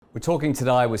We're talking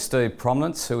today with Steve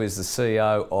Promnitz, who is the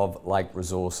CEO of Lake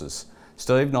Resources.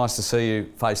 Steve, nice to see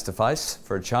you face to face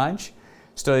for a change.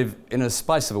 Steve, in a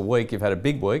space of a week, you've had a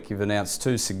big week. You've announced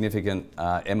two significant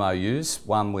MOUs,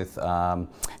 one with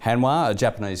Hanwa, a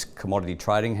Japanese commodity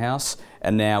trading house,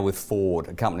 and now with Ford,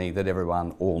 a company that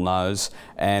everyone all knows,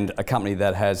 and a company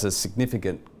that has a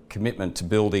significant commitment to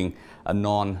building a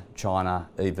non-China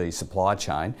EV supply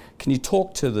chain. Can you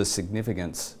talk to the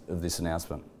significance of this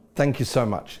announcement? Thank you so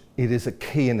much. It is a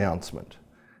key announcement,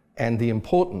 and the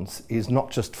importance is not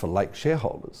just for Lake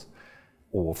shareholders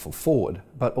or for Ford,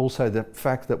 but also the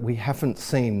fact that we haven't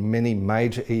seen many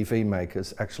major EV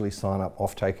makers actually sign up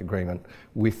offtake agreement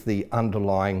with the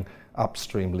underlying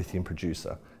upstream lithium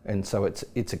producer. And so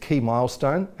it's a key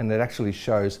milestone, and it actually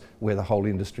shows where the whole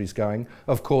industry is going.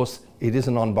 Of course, it is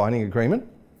a non-binding agreement,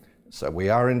 so we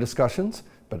are in discussions,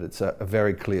 but it's a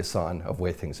very clear sign of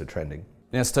where things are trending.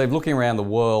 Now, Steve, looking around the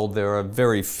world, there are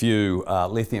very few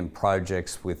lithium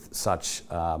projects with such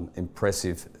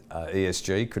impressive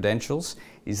ESG credentials.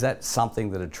 Is that something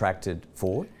that attracted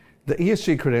Ford? The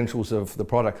ESG credentials of the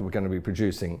product that we're going to be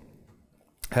producing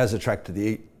has attracted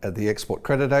the export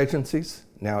credit agencies.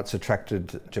 Now it's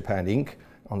attracted Japan Inc.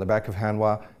 on the back of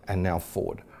Hanwa, and now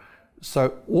Ford.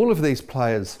 So all of these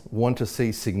players want to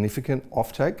see significant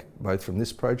offtake, both from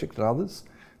this project and others,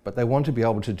 but they want to be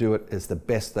able to do it as the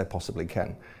best they possibly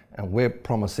can. And we're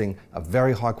promising a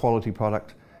very high quality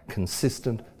product,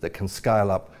 consistent, that can scale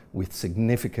up with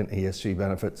significant ESG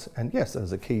benefits, and yes,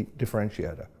 as a key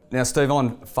differentiator. Now, Steve,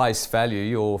 on face value,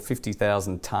 your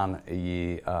 50,000 tonne a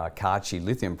year Kachi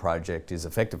lithium project is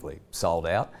effectively sold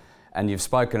out, and you've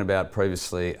spoken about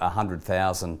previously a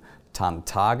 100,000 tonne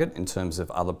target in terms of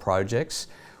other projects.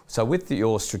 So with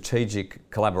your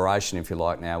strategic collaboration, if you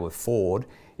like now, with Ford,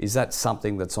 is that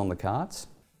something that's on the cards?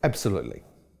 Absolutely.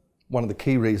 One of the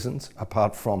key reasons,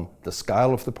 apart from the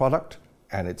scale of the product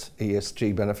and its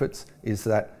ESG benefits, is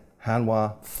that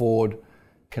Hanwa, Ford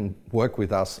can work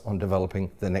with us on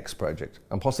developing the next project,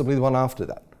 and possibly the one after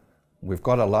that. We've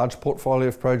got a large portfolio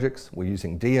of projects. We're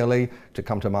using DLE to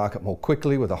come to market more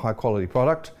quickly with a high quality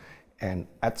product, and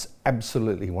that's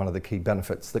absolutely one of the key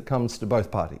benefits that comes to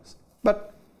both parties. But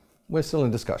we're still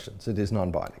in discussions. It is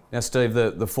non-binding. Now, Steve,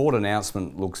 the Ford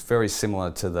announcement looks very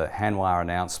similar to the Hanwa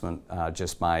announcement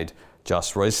just made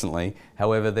just recently.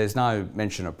 However, there's no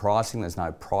mention of pricing. There's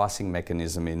no pricing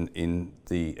mechanism in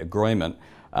the agreement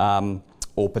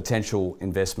or potential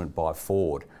investment by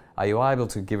Ford. Are you able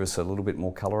to give us a little bit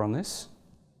more colour on this?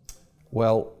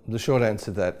 Well, the short answer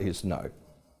to that is no.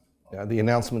 The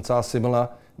announcements are similar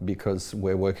because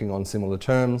we're working on similar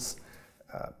terms,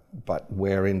 but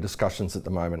we're in discussions at the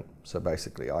moment. So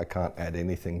basically, I can't add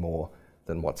anything more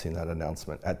than what's in that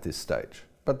announcement at this stage.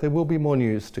 But there will be more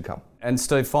news to come. And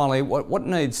Steve, finally, what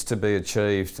needs to be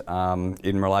achieved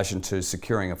in relation to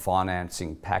securing a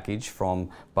financing package from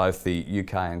both the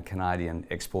UK and Canadian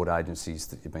export agencies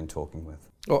that you've been talking with?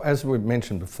 Well, as we've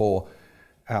mentioned before,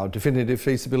 our definitive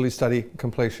feasibility study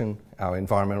completion, our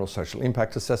environmental social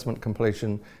impact assessment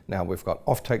completion, now we've got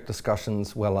offtake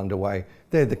discussions well underway.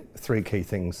 They're the three key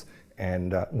things,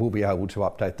 and we'll be able to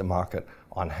update the market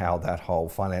on how that whole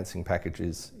financing package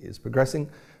is progressing.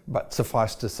 But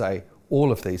suffice to say,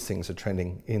 all of these things are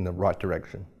trending in the right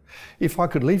direction. If I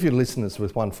could leave your listeners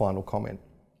with one final comment.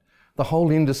 The whole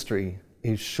industry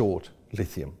is short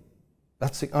lithium.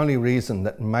 That's the only reason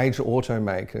that major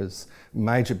automakers,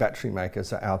 major battery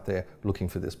makers are out there looking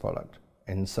for this product.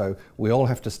 And so we all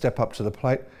have to step up to the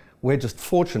plate. We're just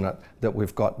fortunate that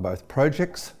we've got both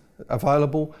projects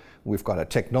available, we've got a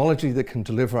technology that can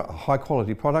deliver a high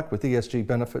quality product with ESG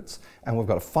benefits, and we've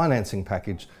got a financing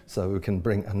package so we can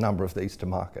bring a number of these to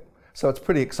market. So it's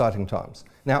pretty exciting times.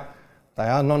 Now, they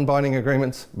are non-binding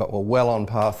agreements, but we're well on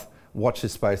path. Watch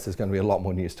this space, there's going to be a lot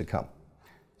more news to come.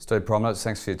 Steve Promnitz,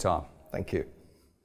 thanks for your time. Thank you.